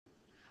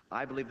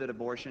I believe that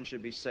abortion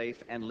should be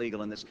safe and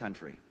legal in this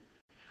country.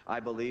 I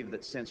believe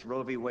that since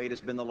Roe v. Wade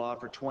has been the law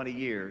for 20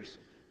 years,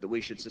 that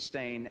we should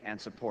sustain and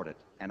support it.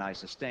 And I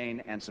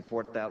sustain and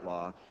support that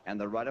law and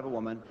the right of a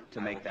woman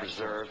to make that choice.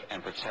 Preserve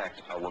and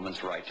protect a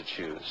woman's right to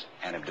choose,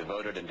 and am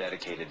devoted and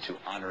dedicated to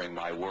honoring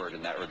my word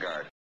in that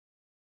regard.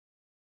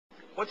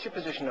 What's your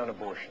position on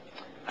abortion?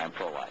 I'm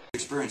pro-life.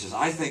 Experiences.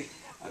 I think,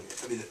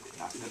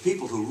 the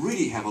people who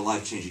really have a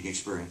life-changing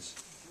experience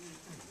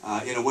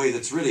in a way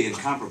that's really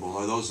incomparable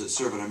are those that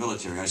serve in our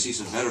military. I see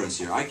some veterans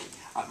here.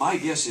 My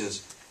guess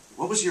is,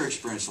 what was your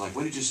experience like?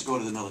 When did you go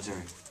to the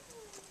military?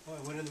 Well,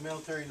 I went in the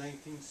military in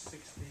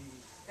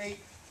 1968.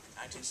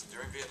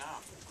 During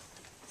Vietnam.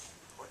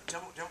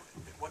 Tell me,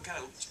 what kind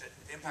of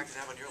impact did it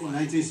have on your In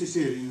life?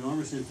 1968, an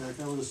enormous impact.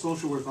 I was a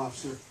social work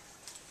officer.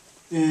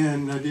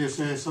 And I dare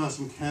say I saw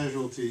some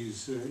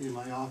casualties in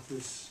my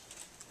office.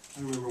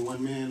 I remember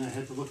one man, I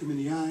had to look him in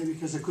the eye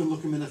because I couldn't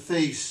look him in the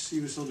face. He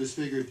was so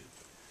disfigured.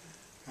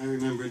 I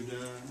remember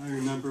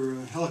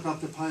a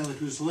helicopter pilot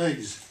whose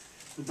legs,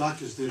 the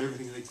doctors did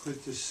everything they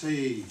could to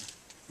save.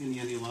 In the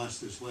end, he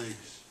lost his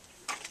legs.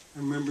 I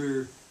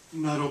remember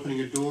not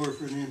opening a door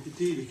for an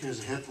amputee because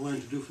they had to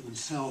learn to do for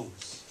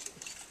themselves.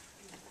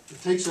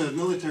 It takes a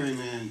military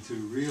man to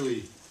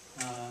really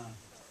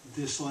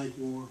dislike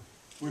war.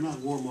 We're not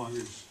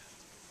warmongers.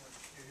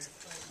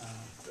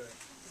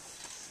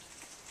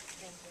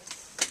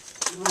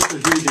 It's a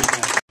huge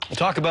impact. We'll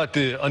talk about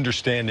the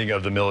understanding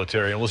of the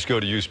military, and let's go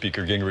to you,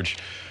 Speaker Gingrich.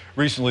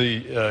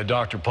 Recently,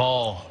 Dr.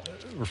 Paul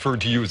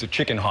referred to you as a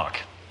chicken hawk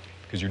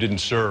because you didn't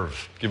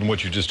serve. Given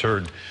what you just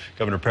heard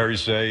Governor Perry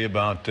say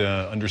about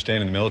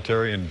understanding the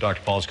military and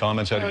Dr. Paul's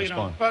comments, how do you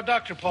respond? Well,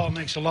 Dr. Paul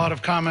makes a lot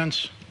of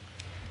comments.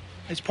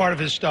 It's part of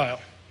his style.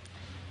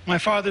 My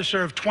father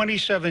served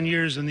 27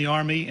 years in the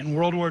Army in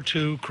World War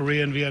II,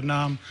 Korea, and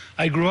Vietnam.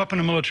 I grew up in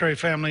a military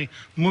family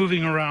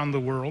moving around the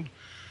world.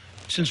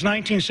 Since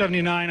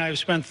 1979, I have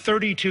spent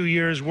 32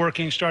 years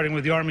working, starting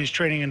with the Army's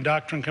Training and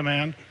Doctrine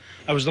Command.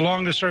 I was the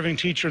longest-serving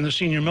teacher in the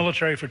senior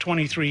military for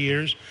 23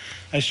 years.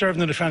 I served in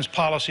the Defense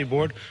Policy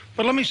Board.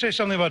 But let me say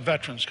something about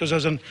veterans, because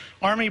as an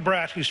Army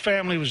brat whose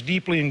family was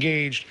deeply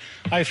engaged,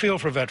 I feel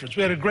for veterans.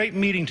 We had a great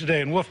meeting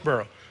today in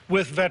Wolfboro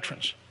with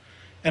veterans,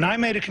 and I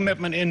made a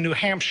commitment in New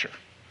Hampshire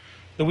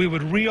that we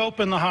would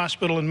reopen the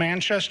hospital in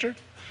Manchester.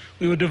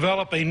 We would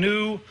develop a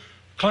new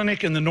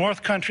clinic in the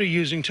North Country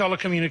using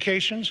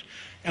telecommunications,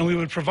 and we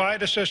would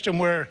provide a system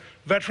where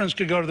veterans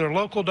could go to their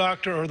local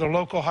doctor or their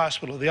local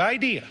hospital. The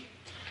idea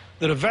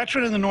that a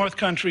veteran in the North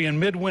Country in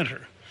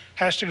midwinter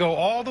has to go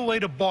all the way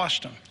to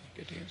Boston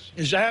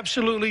is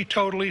absolutely,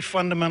 totally,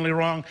 fundamentally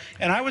wrong.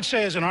 And I would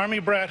say, as an Army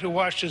brat who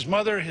watched his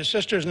mother, his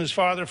sisters, and his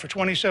father for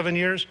 27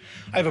 years,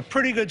 I have a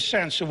pretty good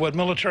sense of what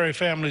military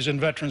families and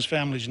veterans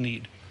families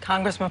need.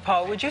 Congressman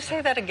Paul, would you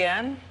say that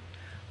again?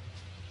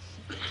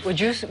 Would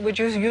you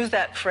use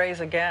that phrase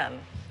again?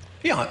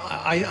 Yeah,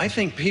 I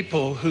think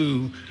people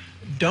who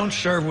don't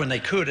serve when they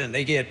could and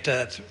they get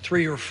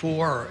 3 or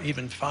 4 or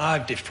even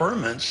 5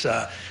 deferments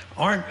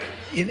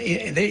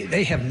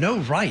they have no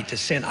right to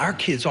send our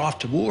kids off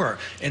to war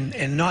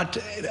and not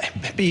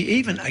be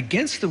even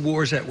against the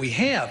wars that we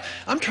have.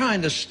 I'm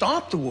trying to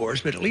stop the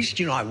wars, but at least,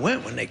 I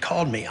went when they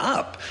called me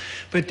up.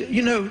 But,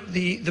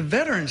 the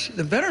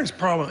veterans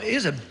problem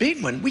is a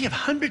big one. We have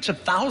hundreds of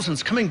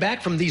thousands coming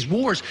back from these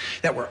wars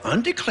that were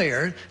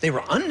undeclared, they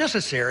were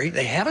unnecessary,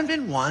 they haven't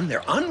been won,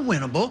 they're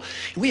unwinnable.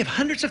 We have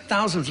hundreds of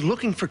thousands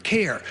looking for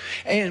care.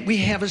 And we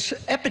have an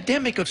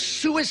epidemic of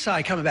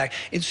suicide coming back.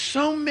 And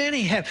so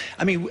many have,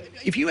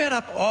 if you add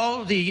up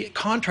all the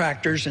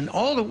contractors and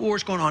all the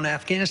wars going on in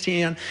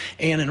Afghanistan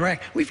and in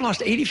Iraq, we've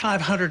lost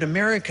 8,500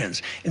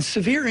 Americans and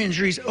severe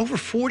injuries over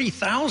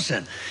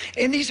 40,000.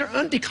 And these are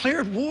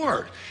undeclared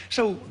wars.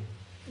 So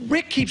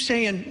Rick keeps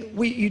saying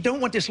you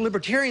don't want this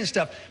libertarian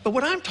stuff, but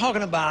what I'm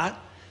talking about,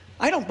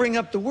 I don't bring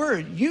up the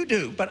word, you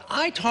do, but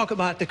I talk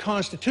about the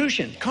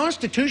Constitution.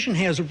 Constitution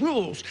has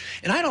rules,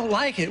 and I don't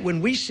like it when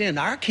we send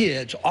our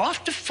kids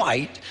off to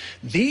fight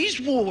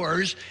these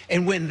wars,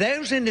 and when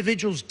those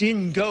individuals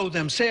didn't go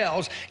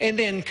themselves, and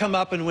then come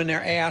up and when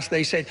they're asked,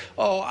 they say,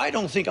 oh, I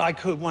don't think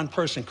one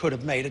person could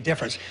have made a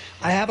difference.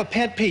 I have a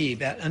pet peeve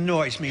that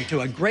annoys me to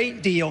a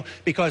great deal,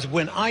 because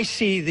when I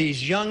see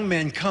these young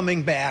men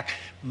coming back,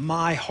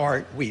 my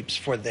heart weeps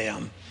for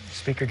them.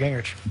 Speaker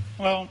Gingrich.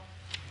 Well,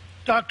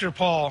 Dr.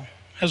 Paul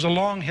has a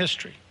long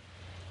history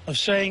of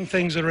saying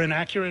things that are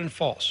inaccurate and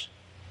false.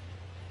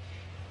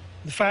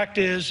 The fact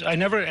is, I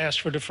never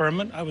asked for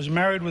deferment. I was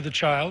married with a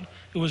child.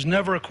 It was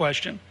never a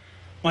question.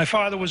 My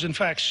father was, in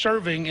fact,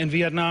 serving in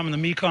Vietnam in the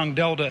Mekong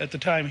Delta at the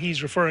time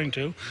he's referring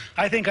to.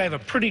 I think I have a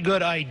pretty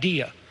good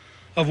idea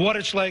of what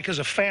it's like as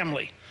a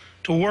family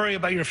to worry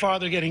about your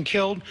father getting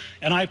killed,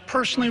 and I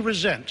personally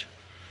resent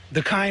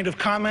the kind of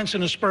comments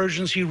and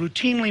aspersions he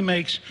routinely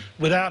makes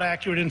without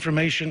accurate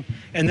information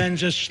and then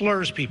just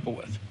slurs people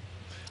with.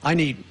 I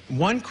need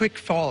one quick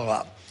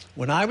follow-up.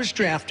 When I was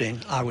drafting,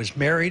 I was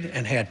married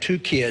and had 2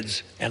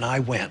 kids, and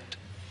I went.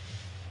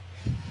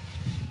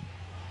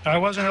 I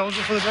wasn't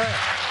eligible for the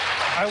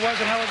draft. I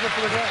wasn't eligible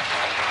for the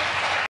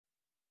draft.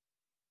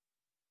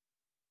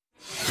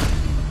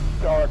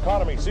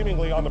 economy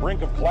seemingly on the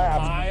brink of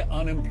collapse. High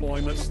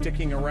unemployment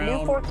sticking around.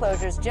 New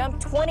foreclosures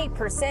jumped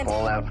 20%.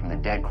 Fallout from the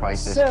debt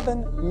crisis.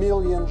 7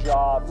 million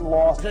jobs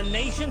lost. The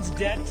nation's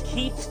debt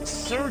keeps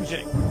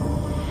surging.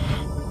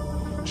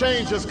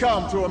 Change has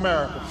come to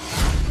America.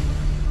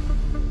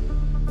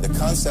 The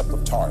concept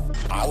of TARP,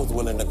 I was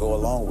willing to go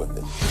along with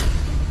it.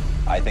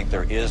 I think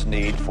there is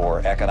need for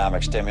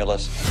economic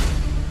stimulus.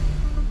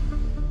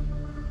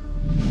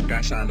 I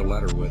signed a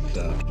letter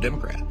with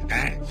Democrat.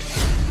 Act.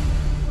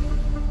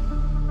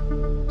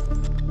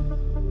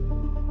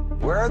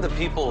 Where are the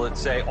people that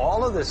say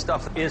all of this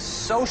stuff is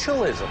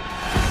socialism?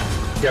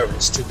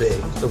 Government's too big.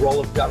 The role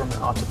of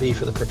government ought to be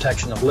for the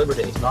protection of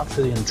liberty, not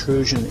for the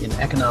intrusion in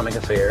economic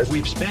affairs.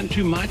 We've spent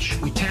too much,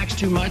 we tax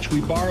too much,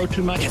 we borrow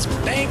too much. It's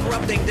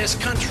bankrupting this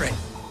country.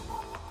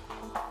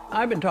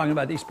 I've been talking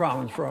about these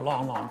problems for a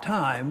long, long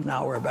time.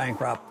 Now we're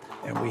bankrupt,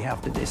 and we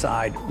have to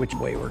decide which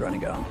way we're going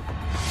to go.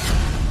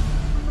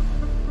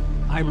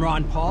 I'm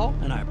Ron Paul,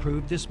 and I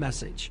approve this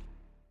message.